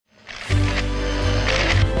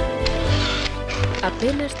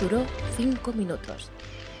Apenas duró 5 minutos.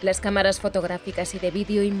 Las cámaras fotográficas y de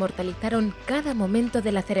vídeo inmortalizaron cada momento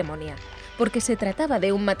de la ceremonia, porque se trataba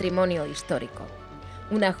de un matrimonio histórico.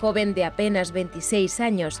 Una joven de apenas 26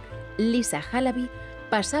 años, Lisa Halaby,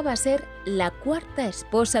 pasaba a ser la cuarta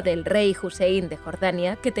esposa del rey Hussein de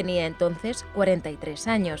Jordania, que tenía entonces 43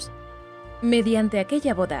 años. Mediante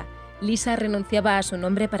aquella boda, Lisa renunciaba a su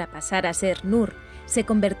nombre para pasar a ser Nur, se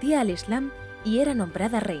convertía al Islam y era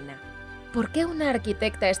nombrada reina. ¿Por qué una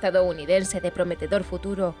arquitecta estadounidense de prometedor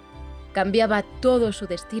futuro cambiaba todo su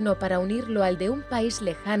destino para unirlo al de un país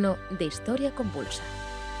lejano de historia convulsa?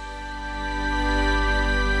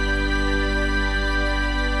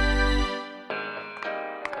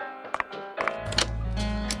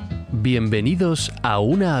 Bienvenidos a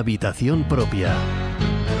Una habitación propia.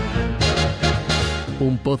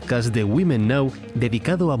 Un podcast de Women Now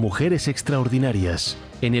dedicado a mujeres extraordinarias,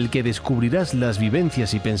 en el que descubrirás las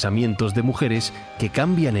vivencias y pensamientos de mujeres que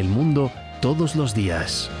cambian el mundo todos los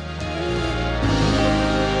días.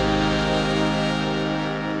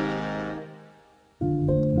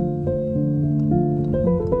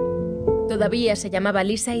 Todavía se llamaba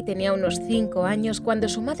Lisa y tenía unos 5 años cuando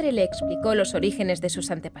su madre le explicó los orígenes de sus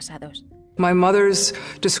antepasados.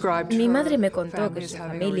 Mi madre me contó que su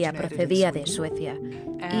familia procedía de Suecia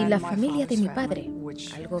y la familia de mi padre,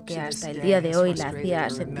 algo que hasta el día de hoy la hacía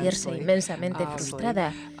sentirse inmensamente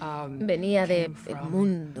frustrada, venía del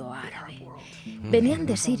mundo árabe. Venían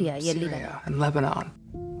de Siria y el Líbano.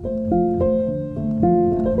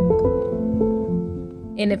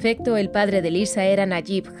 En efecto, el padre de Lisa era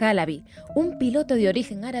Najib Halaby, un piloto de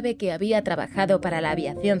origen árabe que había trabajado para la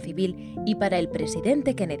aviación civil y para el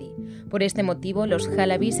presidente Kennedy. Por este motivo, los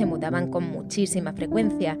Halaby se mudaban con muchísima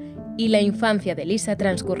frecuencia y la infancia de Lisa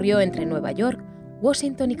transcurrió entre Nueva York,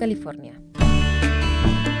 Washington y California.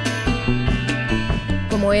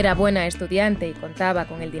 Como era buena estudiante y contaba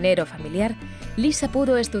con el dinero familiar, Lisa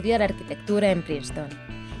pudo estudiar arquitectura en Princeton.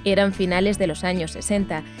 Eran finales de los años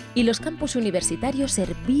 60 y los campus universitarios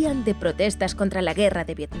servían de protestas contra la guerra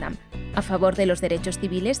de Vietnam, a favor de los derechos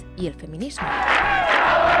civiles y el feminismo.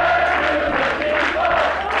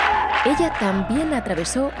 Ella también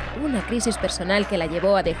atravesó una crisis personal que la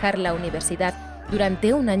llevó a dejar la universidad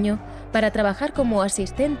durante un año para trabajar como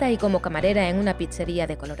asistenta y como camarera en una pizzería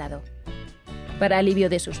de Colorado. Para alivio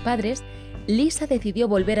de sus padres, Lisa decidió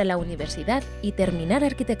volver a la universidad y terminar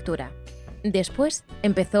arquitectura. Después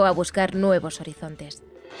empezó a buscar nuevos horizontes.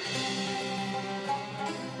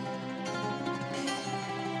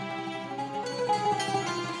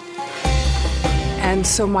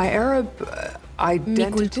 Mi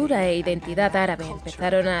cultura e identidad árabe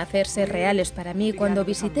empezaron a hacerse reales para mí cuando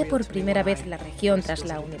visité por primera vez la región tras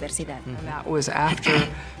la universidad.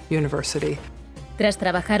 Tras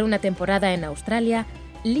trabajar una temporada en Australia,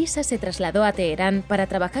 Lisa se trasladó a Teherán para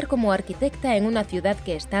trabajar como arquitecta en una ciudad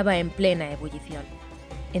que estaba en plena ebullición.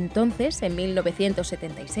 Entonces, en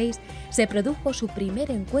 1976, se produjo su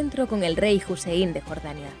primer encuentro con el rey Hussein de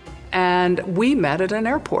Jordania.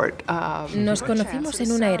 Nos conocimos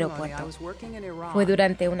en un aeropuerto. Fue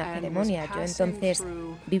durante una ceremonia. Yo entonces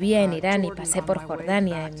vivía en Irán y pasé por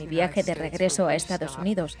Jordania en mi viaje de regreso a Estados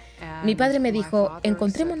Unidos. Mi padre me dijo,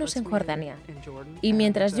 encontrémonos en Jordania. Y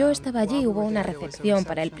mientras yo estaba allí hubo una recepción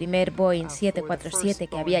para el primer Boeing 747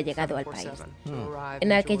 que había llegado al país.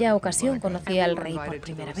 En aquella ocasión conocí al rey por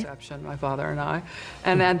primera vez.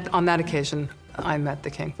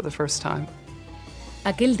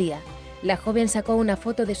 Aquel día, la joven sacó una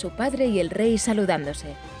foto de su padre y el rey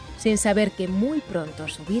saludándose, sin saber que muy pronto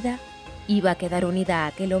su vida iba a quedar unida a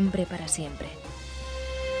aquel hombre para siempre.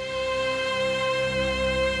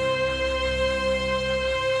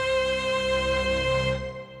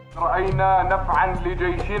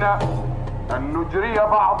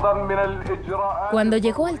 Cuando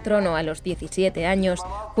llegó al trono a los 17 años,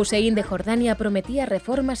 Hussein de Jordania prometía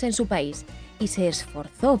reformas en su país y se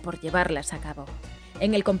esforzó por llevarlas a cabo.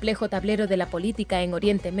 En el complejo tablero de la política en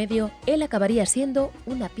Oriente Medio, él acabaría siendo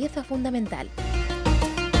una pieza fundamental.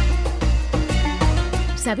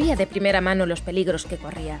 Sabía de primera mano los peligros que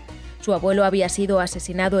corría. Su abuelo había sido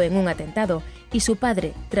asesinado en un atentado y su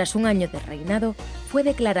padre, tras un año de reinado, fue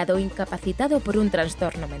declarado incapacitado por un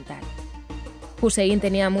trastorno mental. Hussein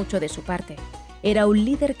tenía mucho de su parte. Era un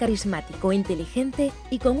líder carismático, inteligente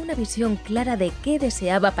y con una visión clara de qué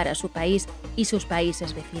deseaba para su país y sus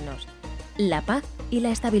países vecinos: la paz y la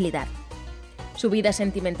estabilidad. Su vida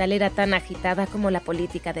sentimental era tan agitada como la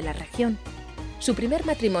política de la región. Su primer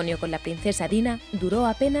matrimonio con la princesa Dina duró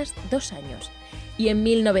apenas 2 años y en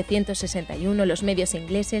 1961 los medios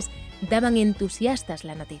ingleses daban entusiastas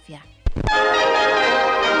la noticia.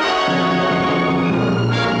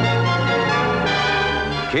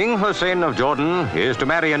 Hussein of Jordan is to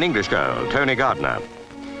marry an English girl, Tony Gardner.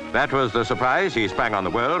 That was the surprise he sprang on the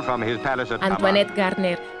world from his palace at Antoinette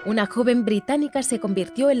Gardner, una joven británica, se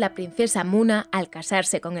convirtió en la princesa Muna al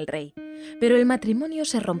casarse con el rey. Pero el matrimonio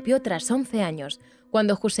se rompió tras 11 años,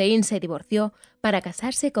 cuando Hussein se divorció para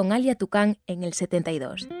casarse con Alia Tucan en el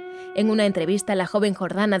 72. En una entrevista, la joven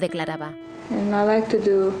jordana declaraba: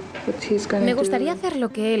 me gustaría hacer lo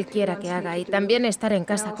que él quiera que haga y también estar en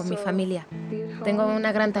casa con mi familia. Tengo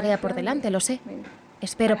una gran tarea por delante, lo sé.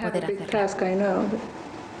 Espero poder hacerlo.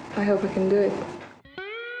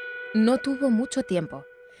 No tuvo mucho tiempo.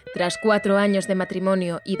 Tras 4 años de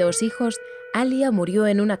matrimonio y 2 hijos, Alia murió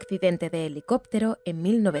en un accidente de helicóptero en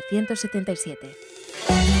 1977.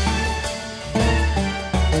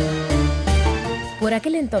 Por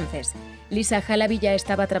aquel entonces, Lisa Halaby ya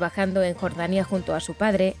estaba trabajando en Jordania junto a su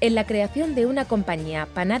padre en la creación de una compañía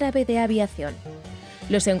panárabe de aviación.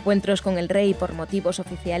 Los encuentros con el rey por motivos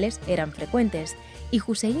oficiales eran frecuentes y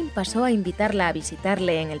Hussein pasó a invitarla a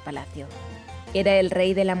visitarle en el palacio. Era el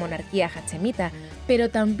rey de la monarquía hachemita, pero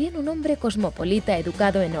también un hombre cosmopolita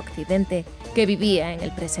educado en Occidente que vivía en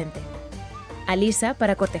el presente. A Lisa,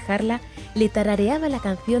 para cortejarla, le tarareaba la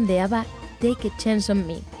canción de ABBA Take a Chance on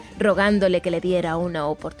Me, rogándole que le diera una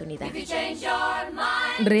oportunidad.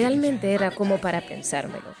 Realmente era como para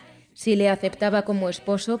pensármelo. Si le aceptaba como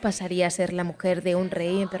esposo, pasaría a ser la mujer de un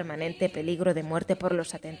rey en permanente peligro de muerte por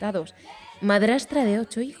los atentados, madrastra de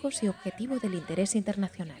 8 hijos y objetivo del interés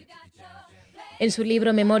internacional. En su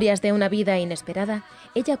libro Memorias de una vida inesperada,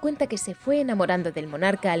 ella cuenta que se fue enamorando del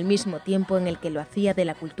monarca al mismo tiempo en el que lo hacía de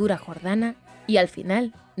la cultura jordana y al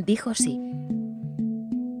final dijo sí.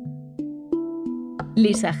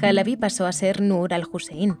 Lisa Halaby pasó a ser Nur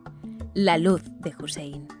al-Hussein, la luz de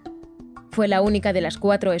Hussein. Fue la única de las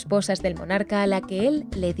 4 esposas del monarca a la que él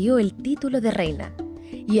le dio el título de reina,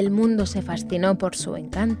 y el mundo se fascinó por su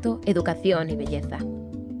encanto, educación y belleza.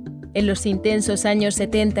 En los intensos años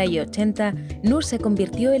 70 y 80, Nur se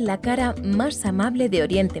convirtió en la cara más amable de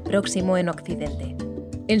Oriente Próximo en Occidente.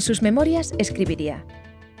 En sus memorias escribiría: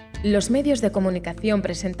 los medios de comunicación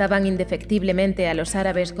presentaban indefectiblemente a los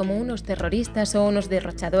árabes como unos terroristas o unos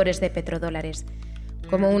derrochadores de petrodólares,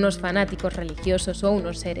 como unos fanáticos religiosos o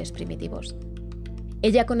unos seres primitivos.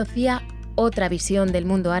 Ella conocía otra visión del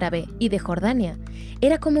mundo árabe y de Jordania.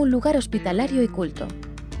 Era como un lugar hospitalario y culto.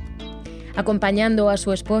 Acompañando a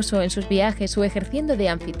su esposo en sus viajes o ejerciendo de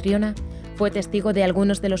anfitriona, fue testigo de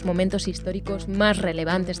algunos de los momentos históricos más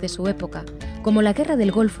relevantes de su época, como la Guerra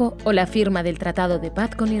del Golfo o la firma del Tratado de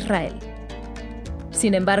Paz con Israel.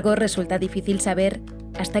 Sin embargo, resulta difícil saber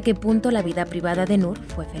hasta qué punto la vida privada de Nur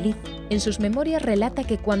fue feliz. En sus memorias relata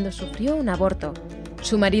que cuando sufrió un aborto,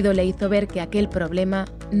 su marido le hizo ver que aquel problema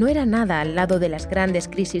no era nada al lado de las grandes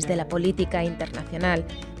crisis de la política internacional,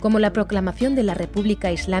 como la proclamación de la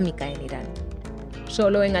República Islámica en Irán.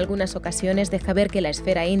 Solo en algunas ocasiones deja ver que la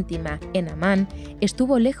esfera íntima en Amán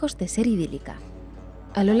estuvo lejos de ser idílica.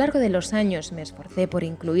 A lo largo de los años me esforcé por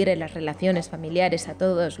incluir en las relaciones familiares a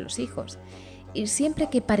todos los hijos, y siempre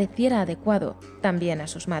que pareciera adecuado, también a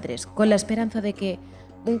sus madres, con la esperanza de que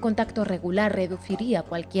un contacto regular reduciría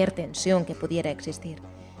cualquier tensión que pudiera existir.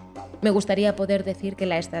 Me gustaría poder decir que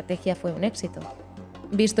la estrategia fue un éxito.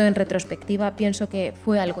 Visto en retrospectiva, pienso que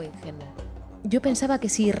fue algo ingenuo. Yo pensaba que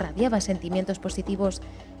si irradiaba sentimientos positivos,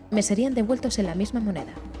 me serían devueltos en la misma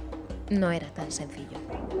moneda. No era tan sencillo.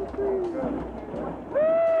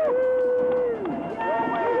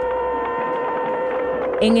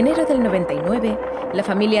 En enero del 99, la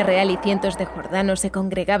familia real y cientos de jordanos se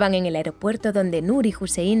congregaban en el aeropuerto donde Nur y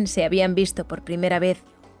Hussein se habían visto por primera vez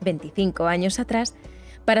 25 años atrás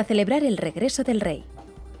para celebrar el regreso del rey.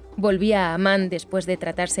 Volvía a Amán después de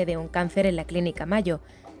tratarse de un cáncer en la clínica Mayo,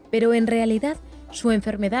 pero en realidad su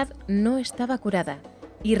enfermedad no estaba curada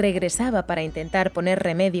y regresaba para intentar poner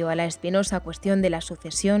remedio a la espinosa cuestión de la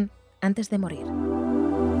sucesión antes de morir.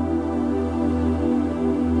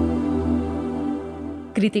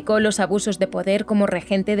 Criticó los abusos de poder como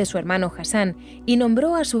regente de su hermano Hassan y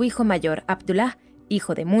nombró a su hijo mayor, Abdullah,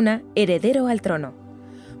 hijo de Muna, heredero al trono.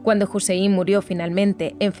 Cuando Hussein murió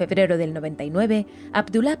finalmente en febrero del 99,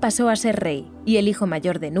 Abdullah pasó a ser rey y el hijo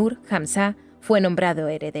mayor de Nur, Hamza, fue nombrado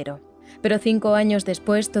heredero. Pero 5 años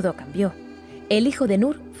después todo cambió. El hijo de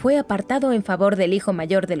Nur fue apartado en favor del hijo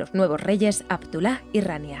mayor de los nuevos reyes, Abdullah y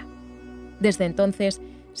Rania. Desde entonces,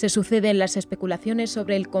 se suceden las especulaciones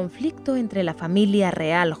sobre el conflicto entre la familia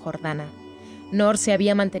real jordana. Noor se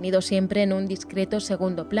había mantenido siempre en un discreto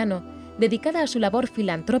segundo plano, dedicada a su labor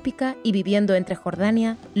filantrópica y viviendo entre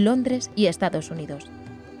Jordania, Londres y Estados Unidos.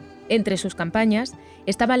 Entre sus campañas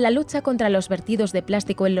estaban la lucha contra los vertidos de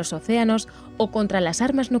plástico en los océanos o contra las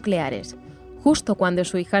armas nucleares, justo cuando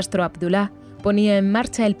su hijastro Abdullah ponía en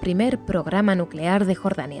marcha el primer programa nuclear de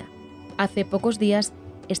Jordania. Hace pocos días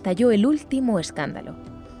estalló el último escándalo.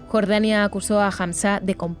 Jordania acusó a Hamza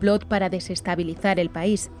de complot para desestabilizar el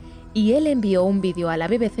país y él envió un vídeo a la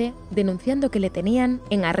BBC denunciando que le tenían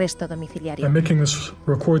en arresto domiciliario. I'm making this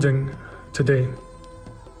recording today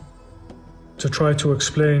to try to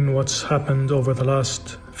explain what's happened over the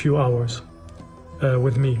last few hours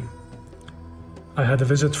with me. I had a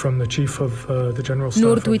visit from the chief of the General Staff.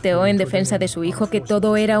 Nur tuiteó en defensa de su hijo que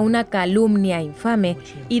todo era una calumnia infame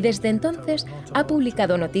y desde entonces ha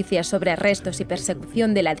publicado noticias sobre arrestos y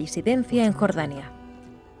persecución de la disidencia en Jordania.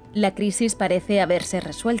 La crisis parece haberse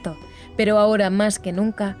resuelto, pero ahora más que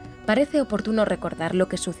nunca parece oportuno recordar lo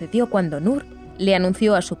que sucedió cuando Nur le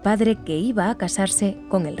anunció a su padre que iba a casarse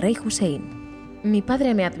con el rey Hussein. Mi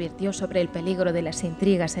padre me advirtió sobre el peligro de las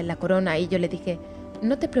intrigas en la corona y yo le dije: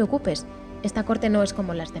 no te preocupes, esta corte no es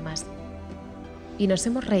como las demás. Y nos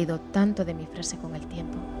hemos reído tanto de mi frase con el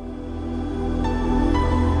tiempo.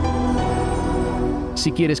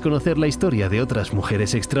 Si quieres conocer la historia de otras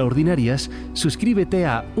mujeres extraordinarias, suscríbete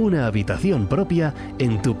a Una habitación propia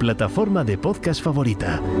en tu plataforma de podcast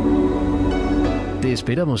favorita. Te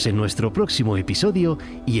esperamos en nuestro próximo episodio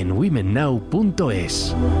y en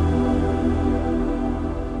womennow.es.